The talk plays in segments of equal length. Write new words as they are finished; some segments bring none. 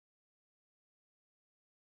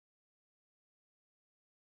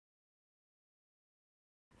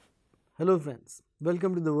Hello friends,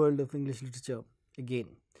 welcome to the world of English literature again.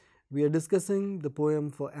 We are discussing the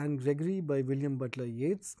poem for Anne Gregory by William Butler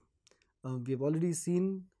Yeats. We have already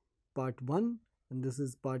seen part 1 and this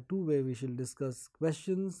is part 2 where we shall discuss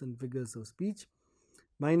questions and figures of speech.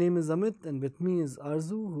 My name is Amit and with me is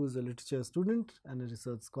Arzu, who is a literature student and a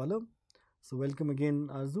research scholar. So welcome again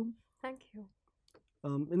Arzu. Thank you.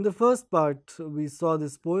 In the first part, we saw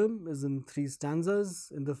this poem is in 3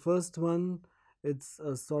 stanzas. In the first one, it's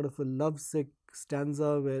a sort of a lovesick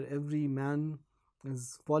stanza where every man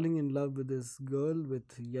is falling in love with this girl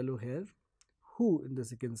with yellow hair, who in the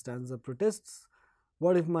second stanza protests,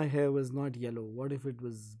 what if my hair was not yellow? What if it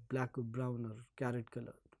was black or brown or carrot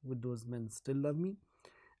colored? Would those men still love me?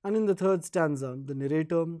 And in the third stanza, the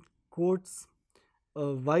narrator quotes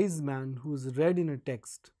a wise man who's read in a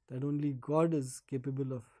text that only God is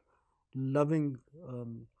capable of loving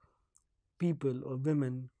people or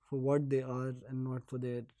women for what they are and not for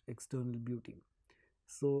their external beauty.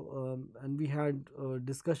 So, and we had a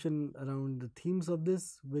discussion around the themes of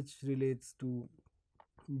this, which relates to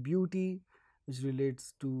beauty, which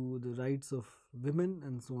relates to the rights of women,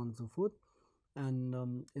 and so on and so forth.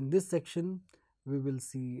 And in this section, we will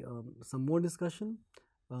see some more discussion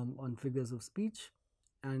on figures of speech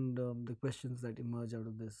and the questions that emerge out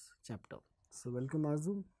of this chapter. So, welcome,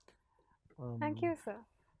 Arzu. Thank Um, you, sir.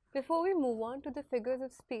 Before we move on to the figures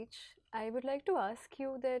of speech, I would like to ask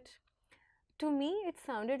you that to me it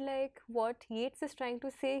sounded like what Yeats is trying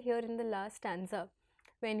to say here in the last stanza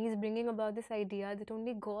when he's bringing about this idea that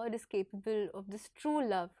only God is capable of this true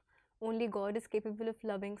love, only God is capable of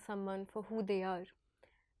loving someone for who they are.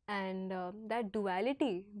 And that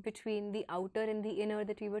duality between the outer and the inner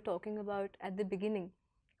that we were talking about at the beginning,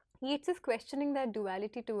 Yeats is questioning that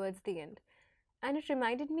duality towards the end. And it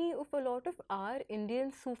reminded me of a lot of our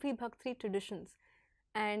Indian Sufi Bhakti traditions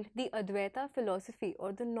and the Advaita philosophy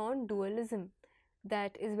or the non dualism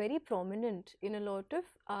that is very prominent in a lot of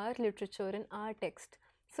our literature and our text.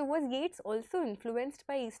 So, was Yeats also influenced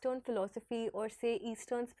by Eastern philosophy or, say,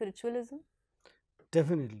 Eastern spiritualism?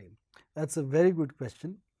 Definitely. That's a very good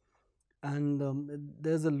question. And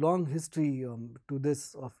there's a long history to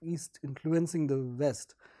this of East influencing the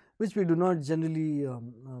West, which we do not generally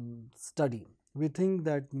study. We think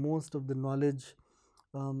that most of the knowledge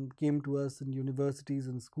came to us in universities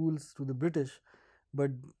and schools through the British,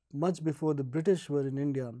 but much before the British were in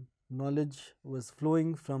India, knowledge was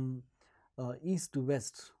flowing from east to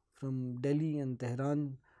west, from Delhi and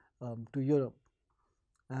Tehran to Europe.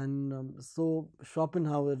 And so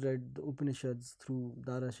Schopenhauer read the Upanishads through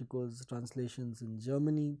Dara Shiko's translations in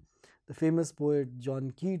Germany. The famous poet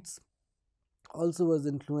John Keats also was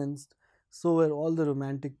influenced. So were all the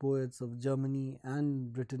romantic poets of Germany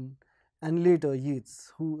and Britain, and later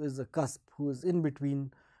Yeats, who is a cusp, who is in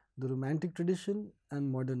between the romantic tradition and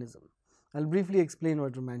modernism. I'll briefly explain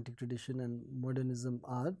what romantic tradition and modernism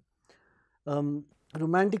are. Um,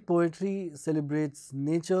 Romantic poetry celebrates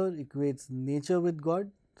nature, equates nature with God.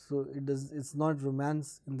 So it's not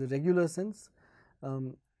romance in the regular sense.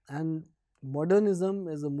 Um, and modernism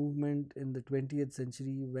is a movement in the 20th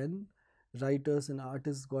century when writers and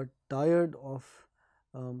artists got tired of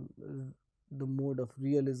um, the mode of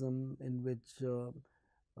realism in which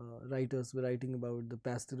writers were writing about the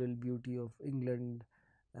pastoral beauty of England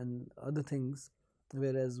and other things,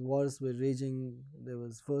 whereas wars were raging. There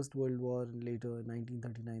was First World War and later in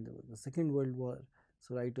 1939 there was the Second World War.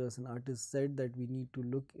 So writers and artists said that we need to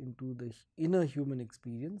look into the inner human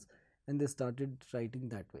experience, and they started writing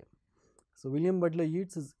that way. So William Butler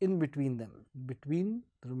Yeats is in between them, between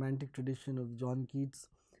the romantic tradition of John Keats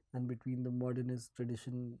and between the modernist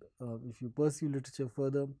tradition. If you pursue literature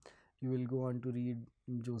further, you will go on to read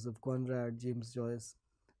Joseph Conrad, James Joyce,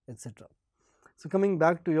 etc. So coming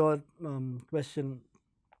back to your question,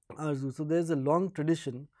 Arzu, so there's a long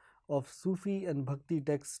tradition of Sufi and Bhakti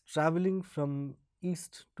texts traveling from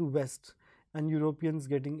east to west and Europeans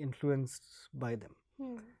getting influenced by them.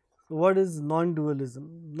 Hmm. So what is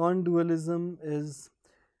non-dualism? Non-dualism is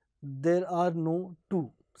there are no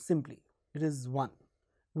two, simply. It is one,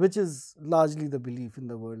 which is largely the belief in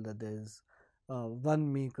the world that there is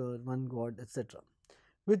one maker, one God, etc.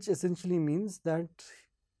 Which essentially means that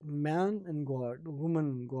man and God, woman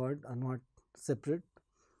and God are not separate,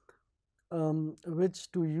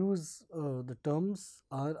 which to use the terms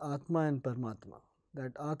are Atma and Paramatma.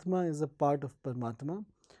 That Atma is a part of Paramatma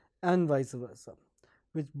and vice versa,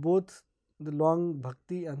 which both the long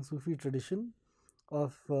Bhakti and Sufi tradition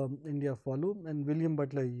of India follow, and William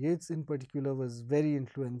Butler Yeats in particular was very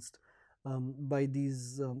influenced by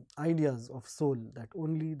these ideas of soul, that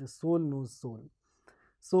only the soul knows soul.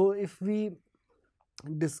 So if we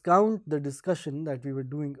discount the discussion that we were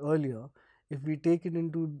doing earlier, if we take it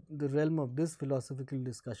into the realm of this philosophical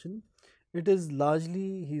discussion, it is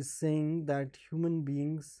largely he's saying that human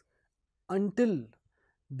beings, until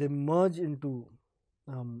they merge into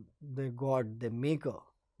their God, their maker,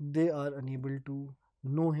 they are unable to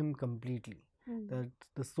know him completely. That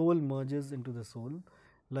the soul merges into the soul,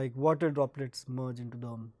 like water droplets merge into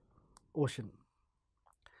the ocean.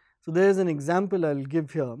 So there is an example I'll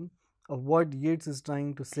give here of what Yeats is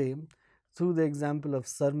trying to say through the example of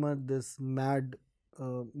Sarmad, this mad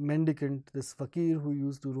mendicant, this fakir who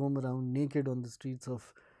used to roam around naked on the streets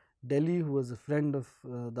of Delhi, who was a friend of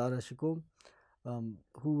Dara Shikoh,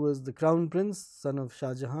 who was the crown prince, son of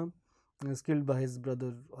Shah Jahan, and was killed by his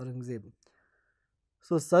brother Aurangzeb.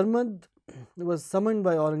 So Sarmad was summoned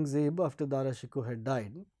by Aurangzeb after Dara Shikoh had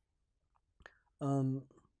died, and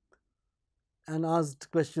asked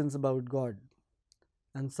questions about God.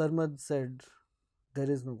 And Sarmad said, there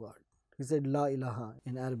is no God. He said La ilaha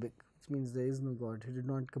in Arabic, which means there is no God. He did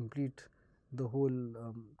not complete the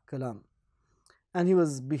whole kalam, and he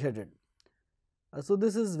was beheaded. So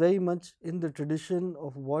this is very much in the tradition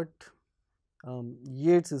of what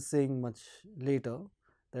Yeats is saying much later,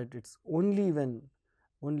 that it's only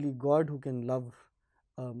God who can love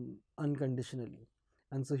unconditionally.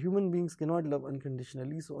 And so human beings cannot love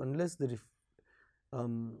unconditionally. So unless they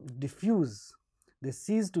diffuse, they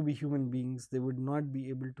cease to be human beings, they would not be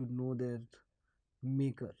able to know their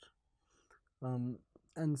maker.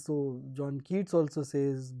 And so John Keats also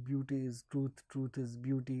says beauty is truth, truth is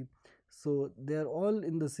beauty. So they are all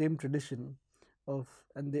in the same tradition of,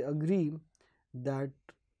 and they agree that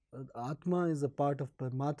Atma is a part of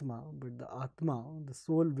Paramatma, but the Atma, the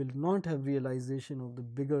soul, will not have realization of the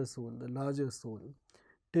bigger soul, the larger soul,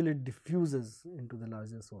 till it diffuses into the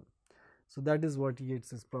larger soul. So that is what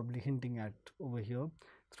Yeats is probably hinting at over here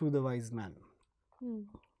through the wise man.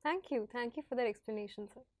 Thank you for that explanation,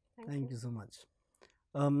 sir. Thank you so much.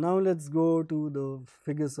 Now let's go to the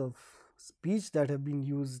figures of speech that have been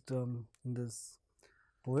used in this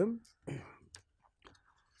poem.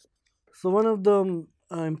 So one of the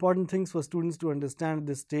important things for students to understand at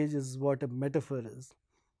this stage is what a metaphor is.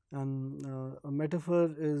 And a metaphor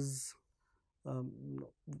is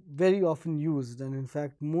very often used, and in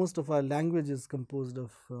fact most of our language is composed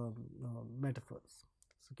of metaphors.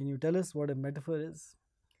 So can you tell us what a metaphor is?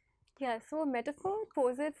 Yeah, so a metaphor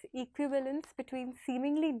posits equivalence between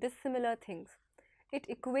seemingly dissimilar things. It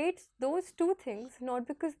equates those two things not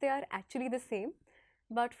because they are actually the same,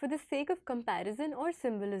 but for the sake of comparison or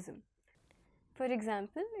symbolism. For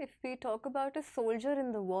example, if we talk about a soldier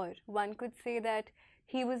in the war, one could say that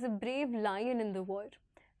he was a brave lion in the war.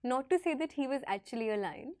 Not to say that he was actually a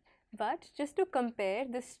lion, but just to compare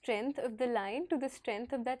the strength of the lion to the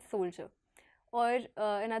strength of that soldier. Or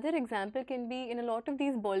another example can be in a lot of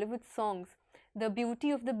these Bollywood songs, the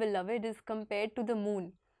beauty of the beloved is compared to the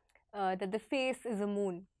moon. That the face is a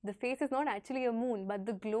moon. The face is not actually a moon, but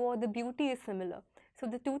the glow or the beauty is similar. So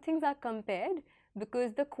the two things are compared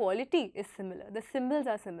because the quality is similar, the symbols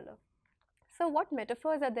are similar. So what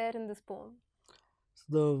metaphors are there in this poem? So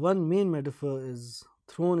the one main metaphor is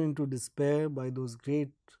thrown into despair by those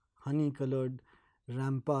great honey-colored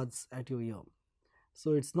ramparts at your ear.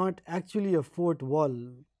 So it's not actually a fort wall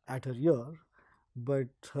at her ear, but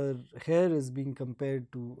her hair is being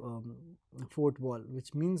compared to a fort wall,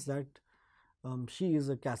 which means that she is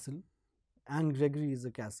a castle and Gregory is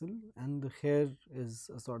a castle and the hair is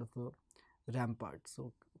a sort of a rampart.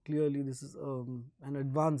 So clearly this is an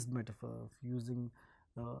advanced metaphor of using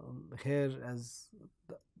hair as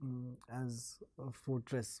a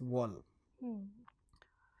fortress wall.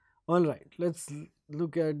 All right, let's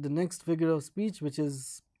look at the next figure of speech, which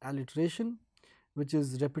is alliteration, which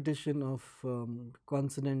is repetition of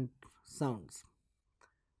consonant sounds.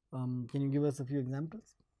 Can you give us a few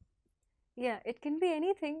examples? Yeah, it can be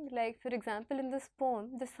anything. Like, for example, in this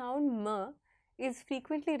poem, the sound m is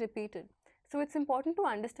frequently repeated. So it's important to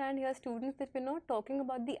understand here, students, that we're not talking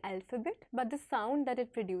about the alphabet, but the sound that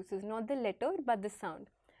it produces, not the letter, but the sound.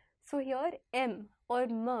 So here, m or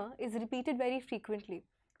m is repeated very frequently.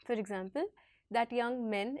 For example, that young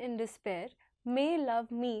men in despair may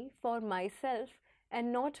love me for myself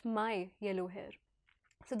and not my yellow hair.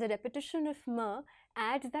 So the repetition of m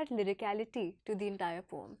adds that lyricality to the entire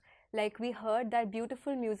poem. Like we heard that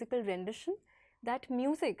beautiful musical rendition, that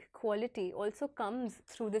music quality also comes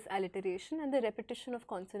through this alliteration and the repetition of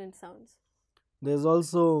consonant sounds. There's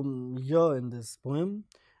also here in this poem,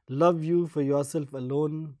 love you for yourself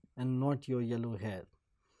alone and not your yellow hair.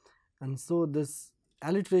 And so this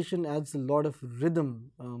alliteration adds a lot of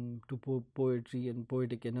rhythm to poetry and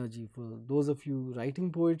poetic energy. For those of you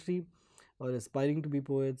writing poetry, or aspiring to be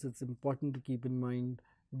poets, it's important to keep in mind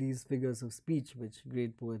these figures of speech which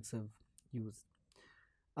great poets have used.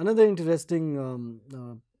 Another interesting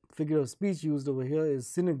figure of speech used over here is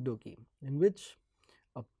synecdoche, in which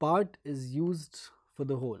a part is used for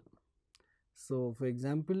the whole. So, for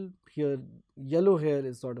example, here yellow hair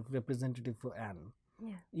is sort of representative for Anne.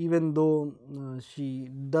 Yeah. Even though she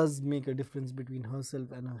does make a difference between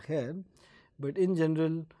herself and her hair, but in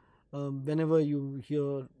general, whenever you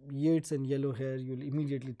hear Yeats and yellow hair, you'll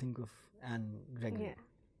immediately think of Anne Gregory.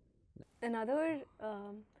 Yeah. Another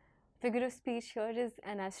figure of speech here is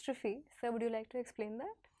anastrophe. Sir, would you like to explain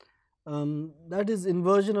that? That is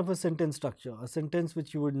inversion of a sentence structure, a sentence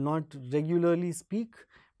which you would not regularly speak,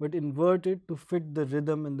 but invert it to fit the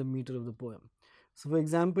rhythm and the meter of the poem. So, for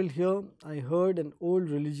example, here I heard an old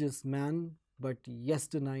religious man, but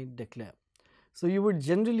yesternight declare. So, you would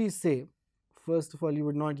generally say, first of all, you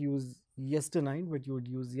would not use yesternight, but you would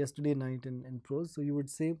use yesterday night in prose. So, you would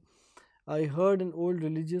say, I heard an old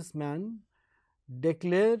religious man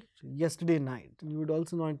declare yesterday night. You would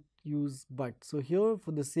also not use but. So, here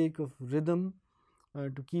for the sake of rhythm,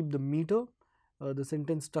 to keep the meter, the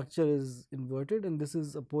sentence structure is inverted, and this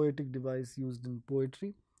is a poetic device used in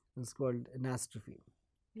poetry. It's called anastrophe.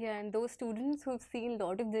 Yeah, and those students who've seen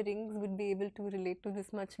Lord of the Rings would be able to relate to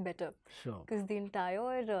this much better. Sure. Because the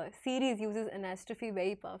entire series uses anastrophe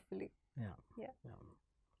very powerfully. Yeah.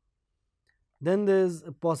 Then there's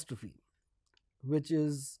apostrophe, which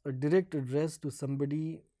is a direct address to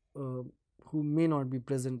somebody who may not be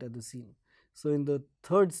present at the scene. So, in the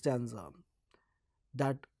third stanza,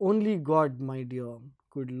 that only God, my dear,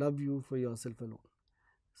 could love you for yourself alone.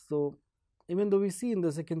 So, even though we see in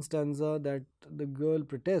the second stanza that the girl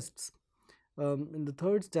protests, in the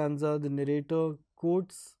third stanza, the narrator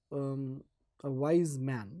quotes a wise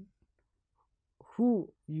man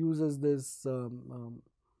who uses this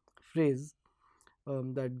phrase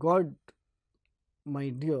that God, my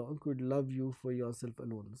dear, could love you for yourself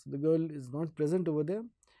alone. So, the girl is not present over there,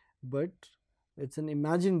 but it's an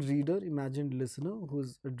imagined reader, imagined listener who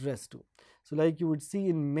is addressed to. So, like you would see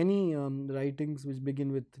in many writings which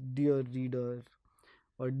begin with dear reader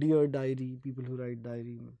or dear diary, people who write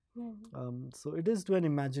diary. So, it is to an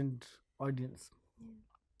imagined audience.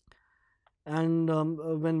 And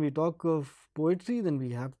when we talk of poetry, then we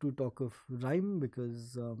have to talk of rhyme,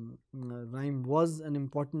 because rhyme was an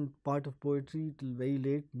important part of poetry till very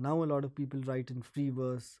late. Now a lot of people write in free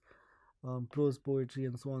verse, prose poetry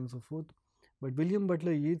and so on and so forth. But William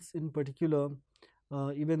Butler Yeats in particular,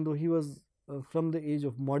 even though he was from the age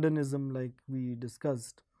of modernism like we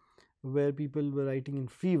discussed, where people were writing in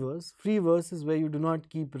free verse is where you do not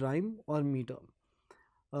keep rhyme or meter.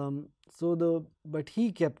 But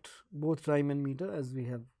he kept both rhyme and meter, as we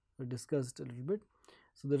have discussed a little bit.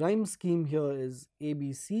 So, the rhyme scheme here is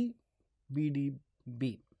ABC, BD,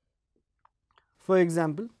 B. For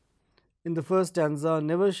example, in the first stanza,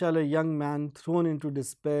 never shall a young man thrown into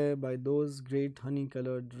despair by those great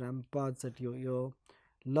honey-colored ramparts at your ear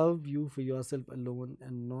love you for yourself alone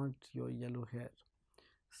and not your yellow hair.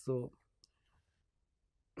 So,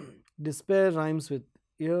 despair rhymes with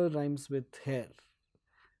ear, rhymes with hair.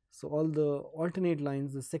 So, all the alternate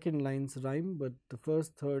lines, the second lines rhyme, but the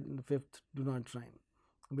first, third and the fifth do not rhyme,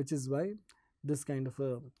 which is why this kind of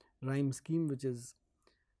a rhyme scheme, which is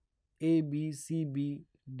A, B, C, B,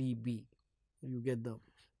 D, B. You get the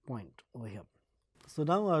point over here. So,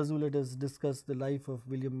 now Arzu, let us discuss the life of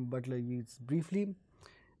William Butler Yeats briefly.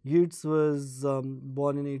 Yeats was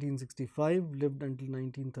born in 1865, lived until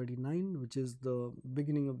 1939, which is the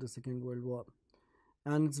beginning of the Second World War.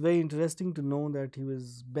 And it's very interesting to know that he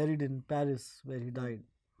was buried in Paris, where he died.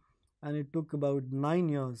 And it took about 9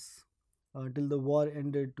 years till the war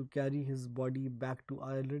ended to carry his body back to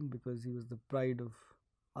Ireland, because he was the pride of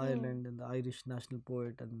Ireland and the Irish national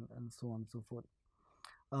poet, and so on and so forth.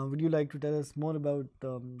 Would you like to tell us more about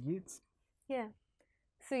Yeats? Yeah.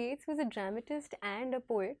 So Yeats was a dramatist and a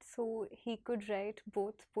poet, so he could write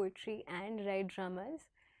both poetry and write dramas.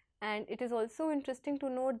 And it is also interesting to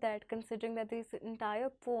note that, considering that this entire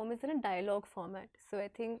poem is in a dialogue format, so I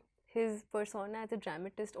think his persona as a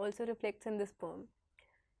dramatist also reflects in this poem.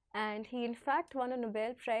 And he in fact won a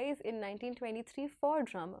Nobel Prize in 1923 for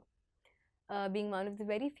drama, being one of the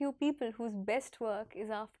very few people whose best work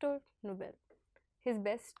is after Nobel. His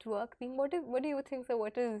best work being, what do you think, sir?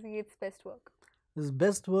 What is Yeats' best work? His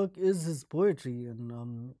best work is his poetry,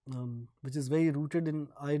 and which is very rooted in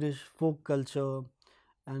Irish folk culture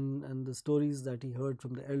and the stories that he heard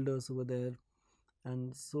from the elders over there.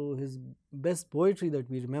 And so his best poetry that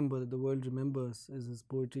we remember, that the world remembers, is his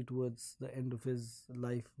poetry towards the end of his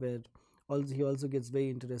life, where Also, he also gets very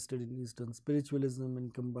interested in Eastern spiritualism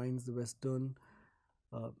and combines the Western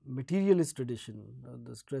materialist tradition,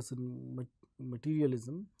 the stress in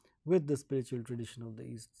materialism, with the spiritual tradition of the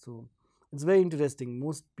East. So it's very interesting.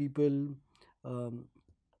 Most people um,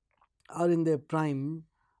 are in their prime,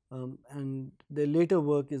 and their later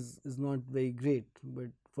work is not very great.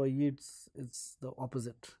 But for Yeats, it's the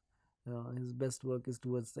opposite. His best work is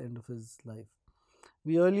towards the end of his life.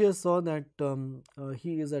 We earlier saw that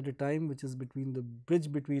he is at a time which is between the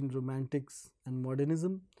bridge between romantics and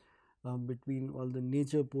modernism, between all the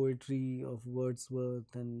nature poetry of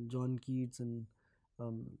Wordsworth and John Keats and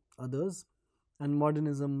um, others, and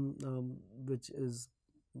modernism, which is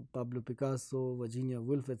Pablo Picasso, Virginia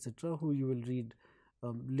Woolf, etc., who you will read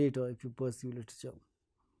later if you pursue literature.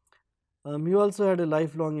 He also had a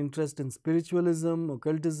lifelong interest in spiritualism,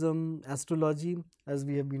 occultism, astrology, as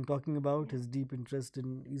we have been talking about, his deep interest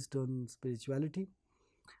in Eastern spirituality.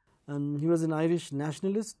 He was an Irish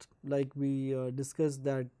nationalist, like we discussed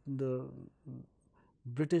that the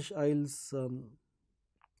British Isles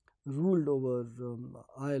ruled over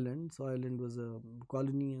Ireland. So Ireland was a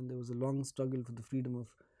colony, and there was a long struggle for the freedom of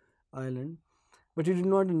Ireland. But he did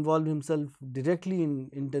not involve himself directly in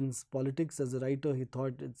intense politics. As a writer, he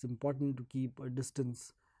thought it's important to keep a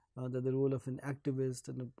distance, that the role of an activist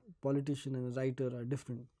and a politician and a writer are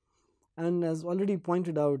different. And as already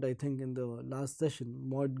pointed out, I think in the last session,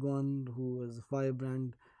 Maud Gonne, who was a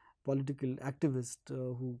firebrand political activist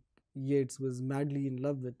who Yeats was madly in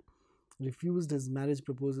love with, refused his marriage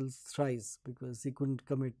proposals thrice because he couldn't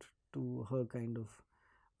commit to her kind of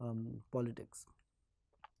politics.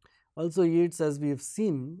 Also, Yeats, as we have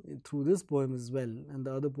seen through this poem as well, and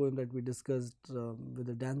the other poem that we discussed with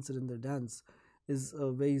the dancer in the dance, is a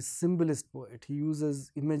very symbolist poet. He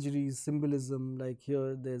uses imagery, symbolism, like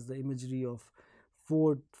here there's the imagery of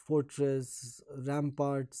fort, fortress,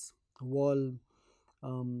 ramparts, wall,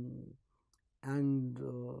 um, and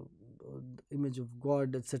the image of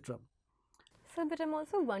God, etc. So, but I'm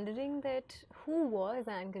also wondering that who was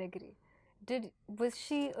Anne Gregory? Was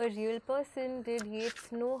she a real person? Did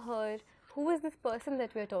Yeats know her? Who is this person that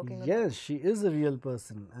we're talking about? Yes, she is a real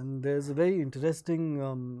person, and there's a very interesting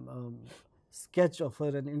sketch of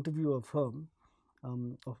her, an interview of her,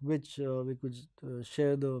 of which we could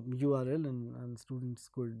share the URL, and students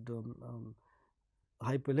could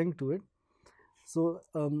hyperlink to it. So,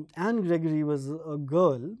 Anne Gregory was a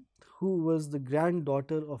girl who was the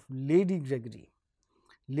granddaughter of Lady Gregory.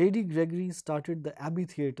 Lady Gregory started the Abbey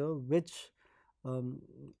Theatre, which,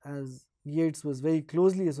 as Yeats was very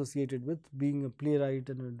closely associated with, being a playwright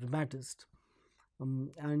and a dramatist.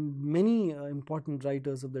 And many important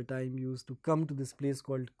writers of the time used to come to this place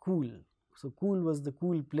called Cool. So, Cool was the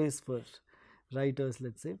cool place for writers,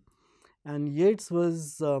 let's say. And Yeats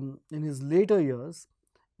was in his later years,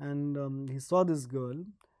 and he saw this girl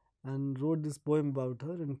and wrote this poem about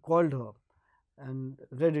her and called her and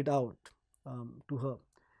read it out to her.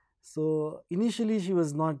 So initially she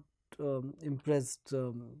was not impressed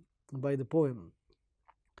by the poem,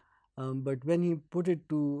 but when he put it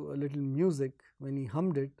to a little music, when he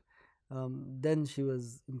hummed it, then she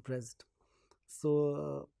was impressed.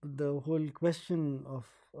 So the whole question of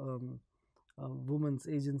woman's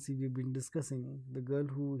agency we've been discussing, the girl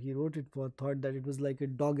who he wrote it for thought that it was like a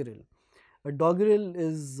doggerel. A doggerel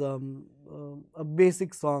is a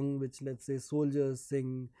basic song which, let's say, soldiers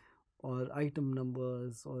sing, or item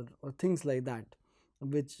numbers, or things like that,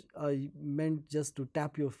 which are meant just to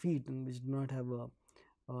tap your feet and which do not have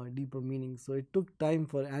a deeper meaning. So it took time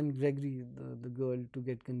for Anne Gregory, the girl, to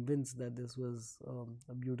get convinced that this was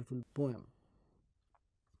a beautiful poem.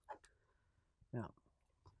 Yeah.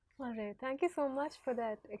 All right. Thank you so much for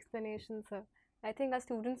that explanation, sir. I think our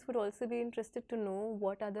students would also be interested to know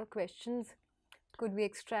what other questions could we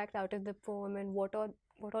extract out of the poem, and what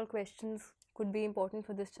all questions could be important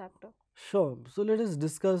for this chapter. Sure. So let us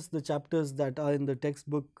discuss the chapters that are in the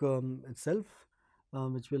textbook itself,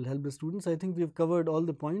 which will help the students. I think we have covered all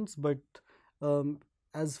the points, but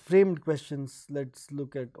as framed questions, let's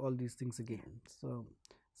look at all these things again. So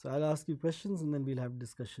I'll ask you questions, and then we'll have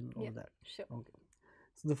discussion over that. Sure. Okay.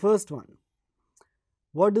 So the first one: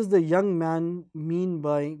 what does the young man mean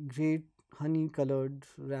by great honey-colored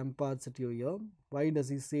ramparts at your ear? Why does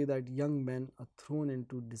he say that young men are thrown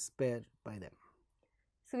into despair by them?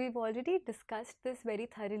 So we've already discussed this very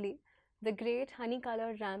thoroughly. The great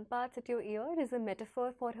honey-colored ramparts at your ear is a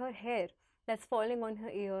metaphor for her hair that's falling on her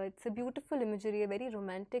ear. It's a beautiful imagery, a very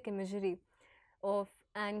romantic imagery of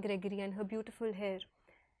Anne Gregory and her beautiful hair.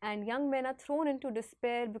 And young men are thrown into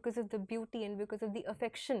despair because of the beauty and because of the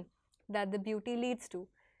affection that the beauty leads to.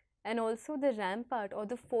 And also the rampart or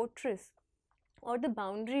the fortress or the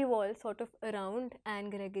boundary wall sort of around Anne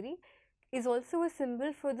Gregory is also a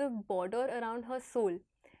symbol for the border around her soul.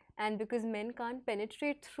 And because men can't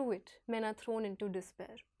penetrate through it, men are thrown into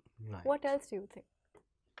despair. What Right. else do you think?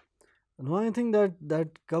 No, I think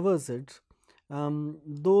that covers it.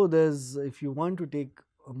 Though there's, if you want to take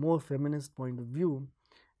a more feminist point of view,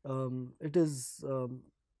 it is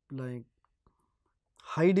like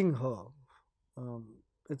hiding her. Um,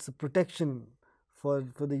 it's a protection for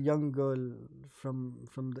the young girl from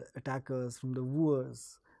the attackers, from the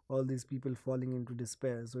wooers, all these people falling into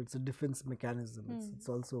despair. So it's a defense mechanism. It's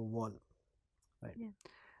also a wall. Right. Yeah.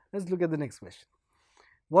 Let's look at the next question.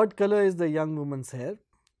 What color is the young woman's hair?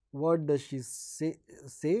 What does she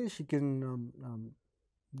say she can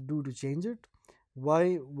do to change it?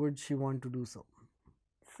 Why would she want to do so?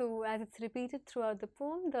 So, as it's repeated throughout the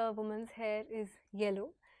poem, the woman's hair is yellow,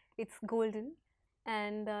 it's golden,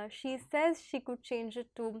 and she says she could change it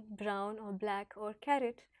to brown or black or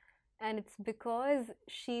carrot, and it's because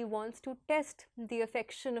she wants to test the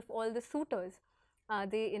affection of all the suitors. Are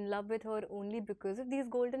they in love with her only because of these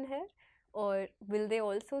golden hair, or will they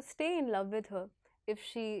also stay in love with her if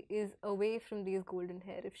she is away from these golden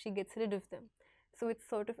hair, if she gets rid of them? So, it's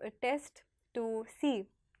sort of a test to see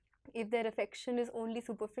if their affection is only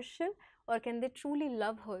superficial or can they truly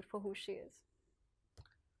love her for who she is.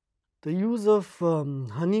 The use of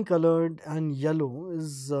honey colored and yellow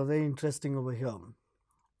is very interesting over here.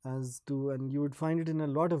 As to, and you would find it in a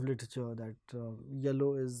lot of literature that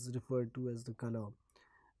yellow is referred to as the color,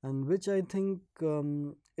 and which I think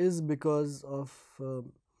is because of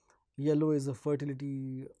yellow is a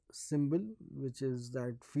fertility symbol, which is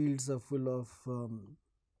that fields are full of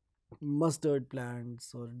mustard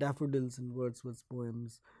plants or daffodils in Wordsworth's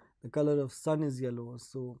poems. The color of sun is yellow,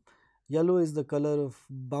 so yellow is the color of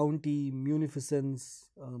bounty, munificence,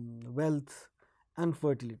 wealth, and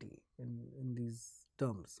fertility in these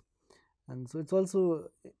terms. And so it's also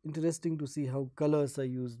interesting to see how colors are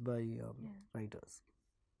used by writers.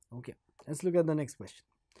 Okay, let's look at the next question.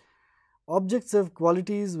 Objects have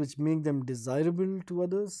qualities which make them desirable to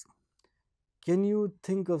others. Can you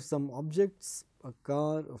think of some objects, a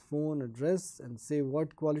car, a phone, a dress, and say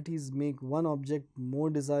what qualities make one object more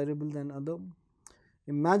desirable than other?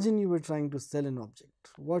 Imagine you were trying to sell an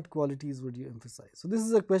object. What qualities would you emphasize? So this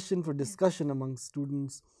is a question for discussion among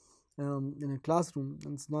students in a classroom.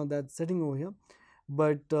 And it's not that setting over here,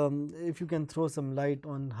 but if you can throw some light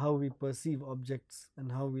on how we perceive objects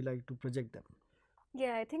and how we like to project them.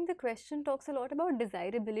 Yeah, I think the question talks a lot about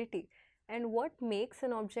desirability and what makes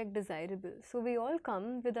an object desirable. So we all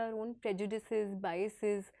come with our own prejudices,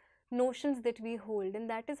 biases, notions that we hold, and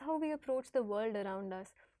that is how we approach the world around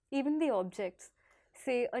us. Even the objects.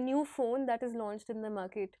 Say a new phone that is launched in the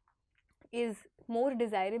market is more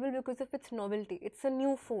desirable because of its novelty. It's a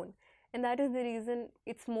new phone, and that is the reason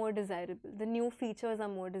it's more desirable. The new features are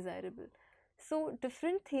more desirable. So,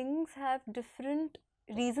 different things have different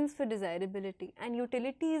reasons for desirability, and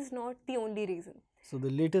utility is not the only reason. So the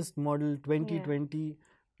latest model 2020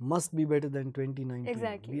 must be better than 2019.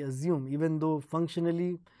 Exactly. We assume, even though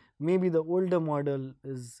functionally maybe the older model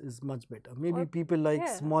is much better. Maybe people like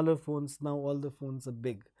smaller phones. Now all the phones are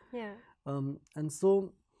big. Yeah. And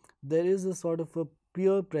so there is a sort of a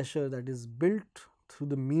peer pressure that is built through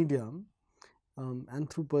the media and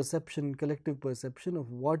through perception, collective perception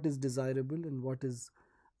of what is desirable and what is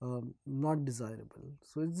not desirable.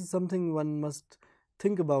 So this is something one must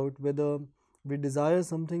think about, whether we desire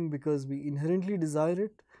something because we inherently desire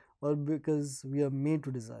it or because we are made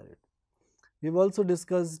to desire it. We have also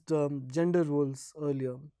discussed gender roles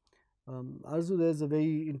earlier. Arzu, there is a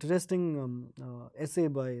very interesting essay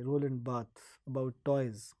by Roland Barthes about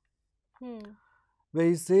toys, where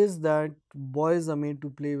he says that boys are made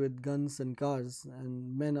to play with guns and cars,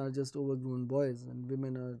 and men are just overgrown boys, and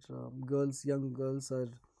women are young girls are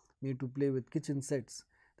made to play with kitchen sets.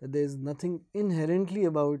 That there is nothing inherently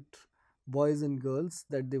about boys and girls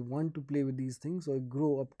that they want to play with these things or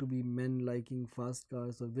grow up to be men liking fast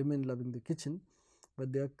cars or women loving the kitchen,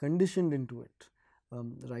 but they are conditioned into it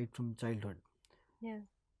right from childhood. Yeah.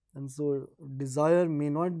 And so desire may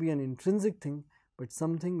not be an intrinsic thing, but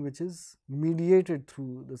something which is mediated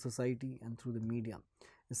through the society and through the media.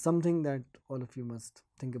 Is something that all of you must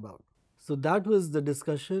think about. So that was the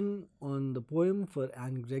discussion on the poem for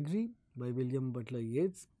Anne Gregory by William Butler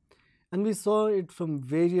Yeats. And we saw it from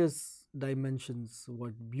various dimensions: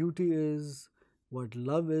 what beauty is, what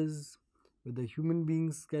love is, whether human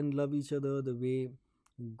beings can love each other the way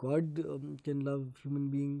God can love human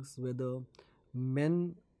beings, whether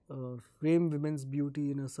men frame women's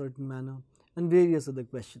beauty in a certain manner, and various other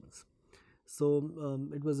questions. So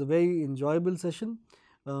it was a very enjoyable session.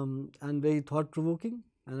 and very thought provoking.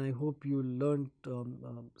 And I hope you learned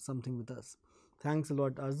something with us. Thanks a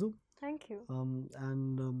lot, Arzu. Thank you.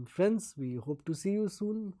 And friends, we hope to see you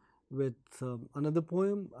soon with another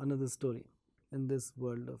poem, another story in this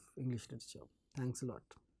world of English literature. Thanks a lot.